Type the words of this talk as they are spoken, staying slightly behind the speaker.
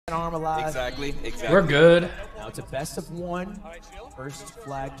arm alive. Exactly. We're good. Now it's a best of one. First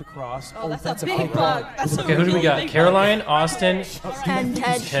flag to cross. Oh, that's a big bug. Okay, who do we got? Caroline, Austin, And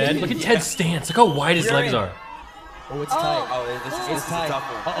Ted. Ted. Look at Ted's stance. Look how wide his legs are. Oh, it's tight. Oh, this is a tough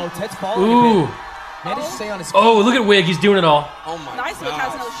one. Uh-oh, Ted's falling Ooh. a bit. Managed to stay on his feet. Oh, look at Wig. He's doing it all. Oh my Nicely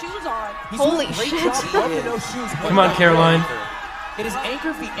has no shoes on. He's Holy doing a great shit. job of no shoes. Come on, Caroline. It is anchor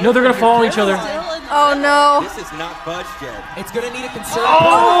feet. No, they're gonna fall on each other. Oh no. This is not budged yet. It's gonna need a concerted.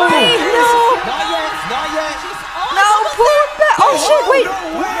 Oh! Wait, no. Not yet. Not yet. No, pull it back. Oh shit, wait.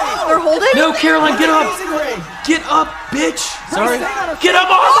 They're holding? No, Caroline, get up. Get up, bitch. Sorry. Get up,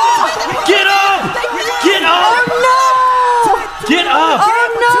 Austin. Get up. Get up. Oh no. Get up. Oh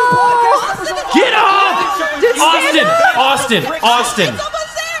no. Get up. Austin.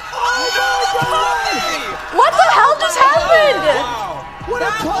 What the hell just happened?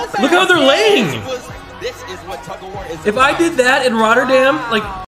 Look how they're laying. This is what tug of war is. If I did that in Rotterdam, like